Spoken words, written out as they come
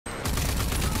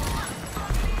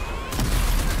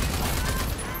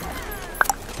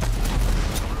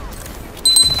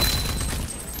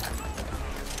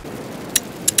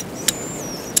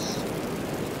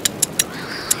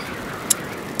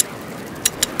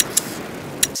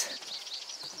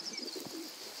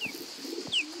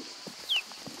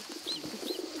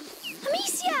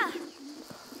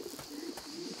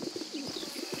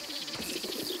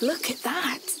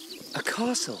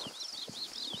castle.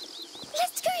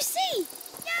 Let's go see!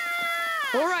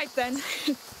 Yeah! All right then.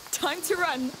 Time to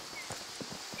run.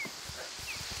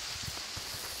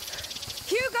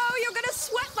 Hugo, you're gonna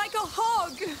sweat like a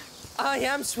hog. I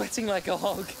am sweating like a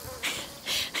hog.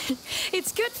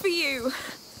 It's good for you.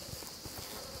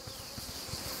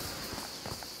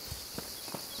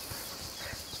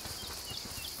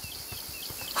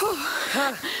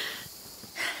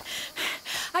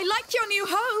 I like your new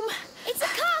home. It's a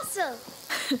castle!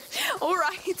 All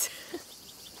right.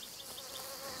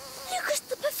 Lucas,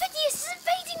 the Perfidious is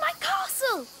invading my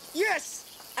castle! Yes!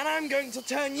 And I'm going to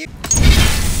turn you...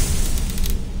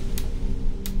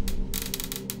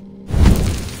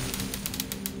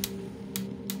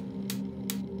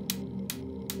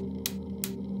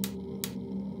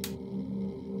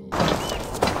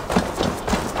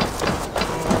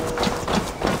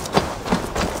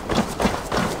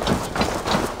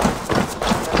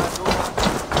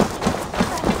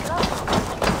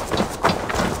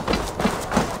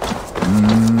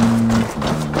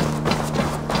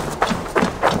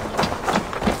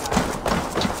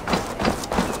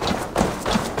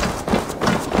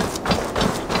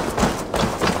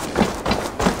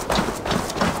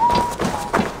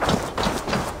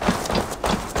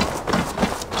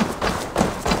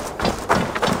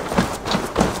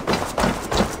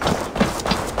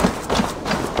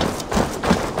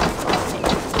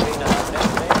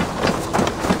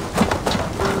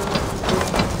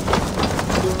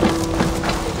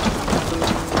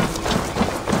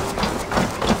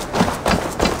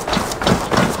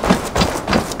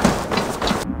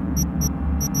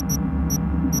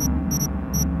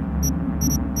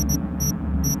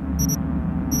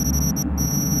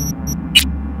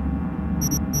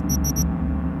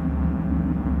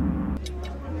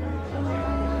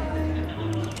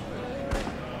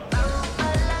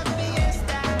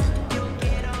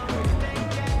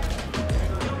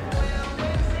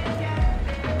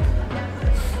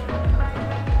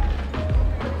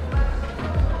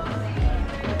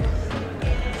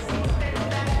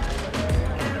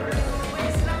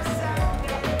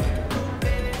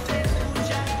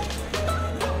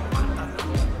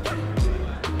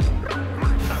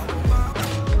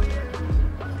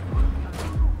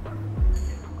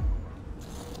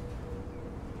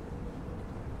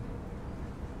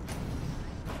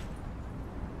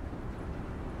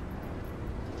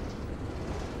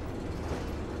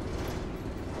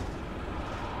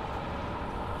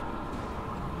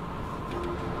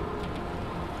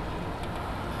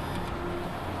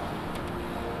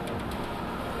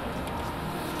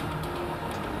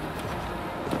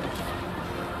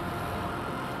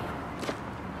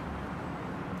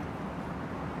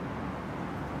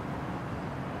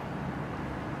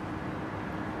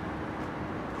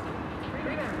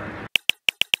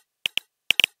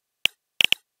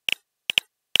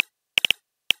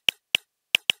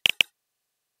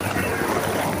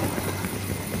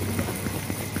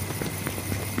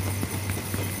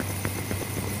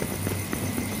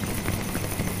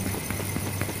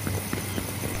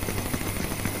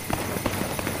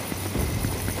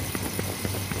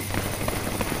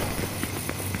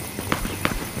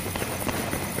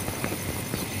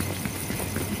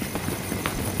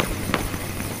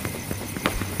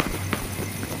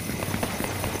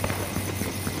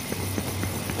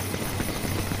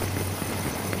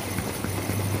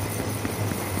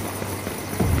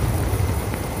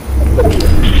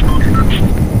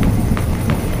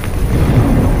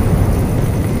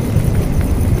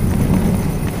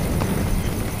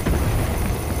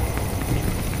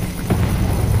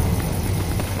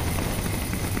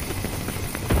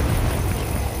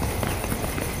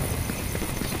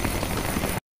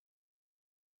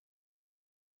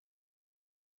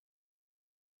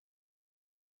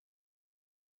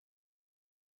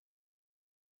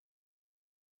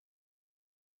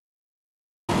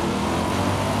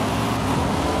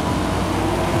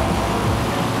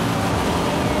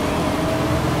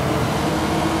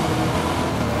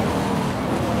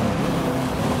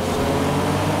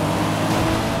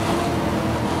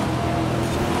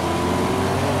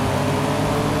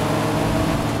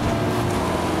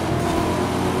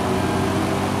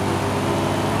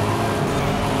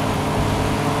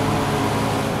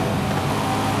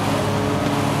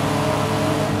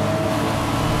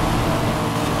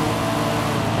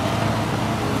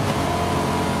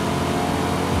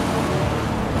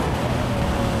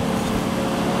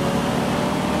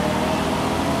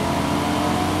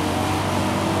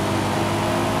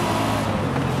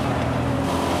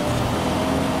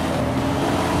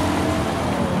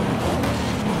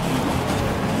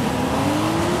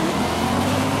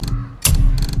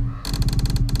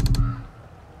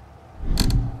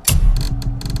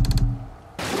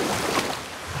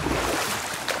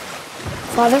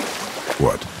 Father,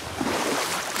 What?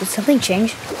 did something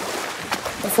change?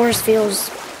 The forest feels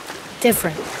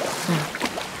different.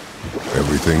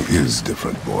 Everything is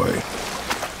different, boy.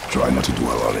 Try not to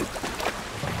dwell on it.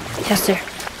 Yes, sir.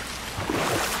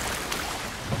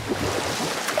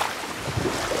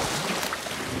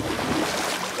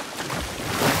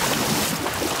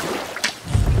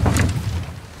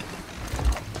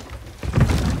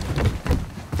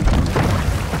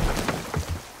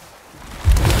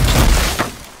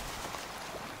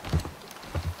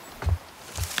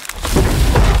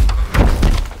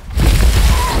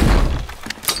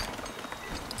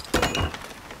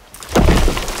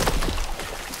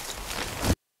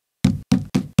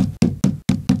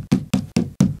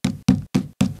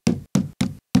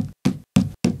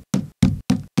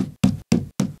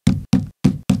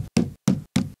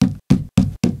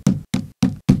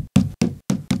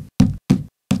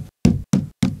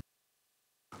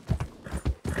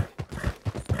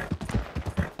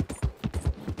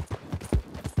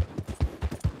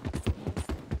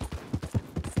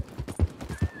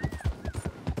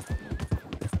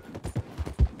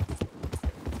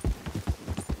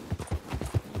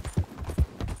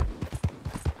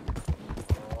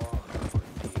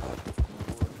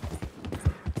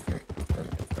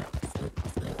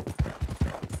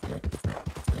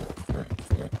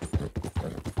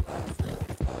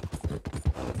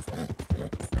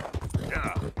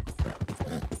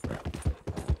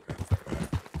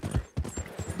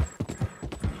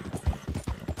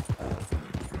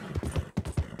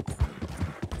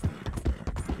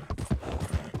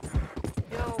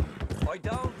 I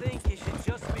don't think you should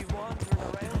just be wandering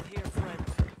around here, friend.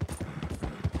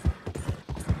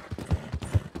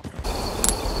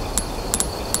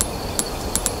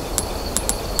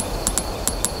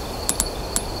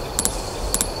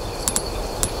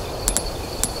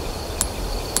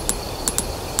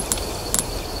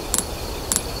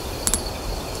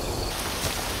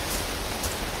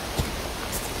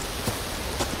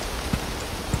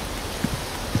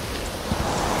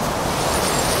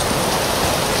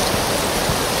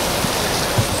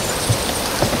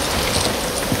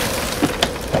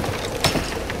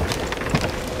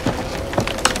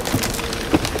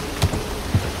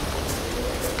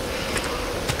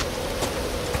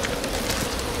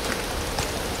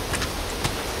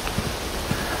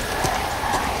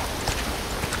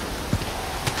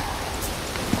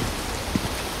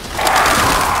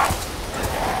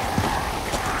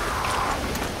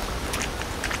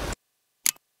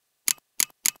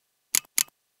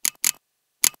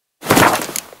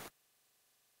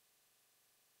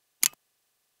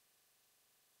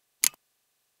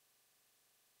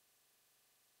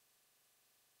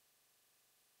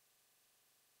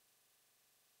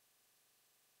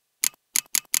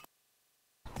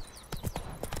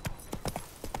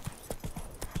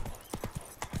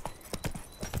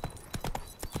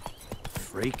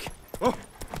 Freak. Oh.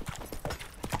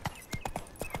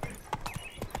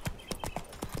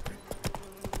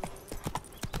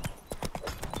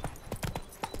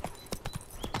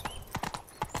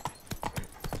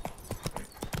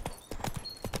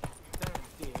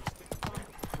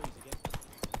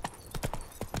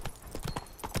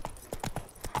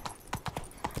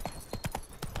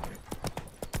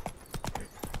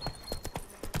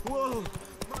 Whoa!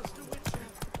 Monster witch!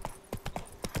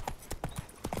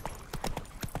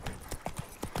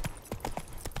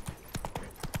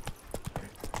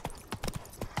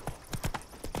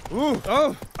 Ooh!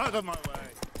 Oh! Out of my way!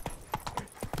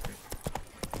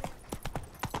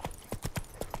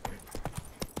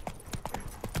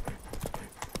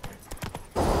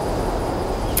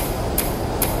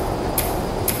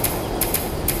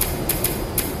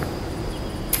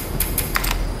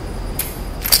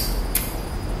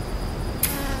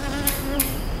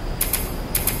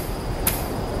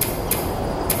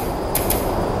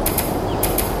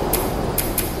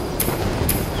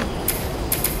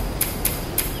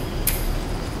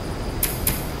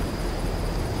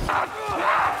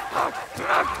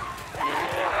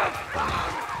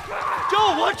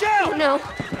 Joel, watch out! Oh, no.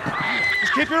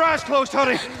 Just keep your eyes closed,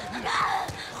 honey.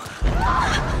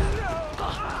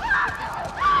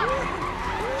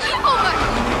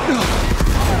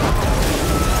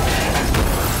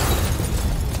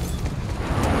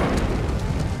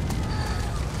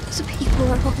 Those people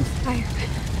are on fire.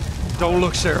 Don't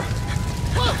look, Sarah.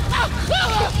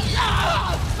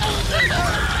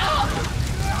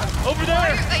 Over there! Why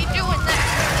are they doing that?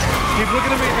 Keep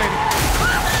looking at me, baby.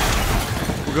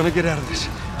 We're gonna get out of this.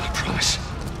 I promise.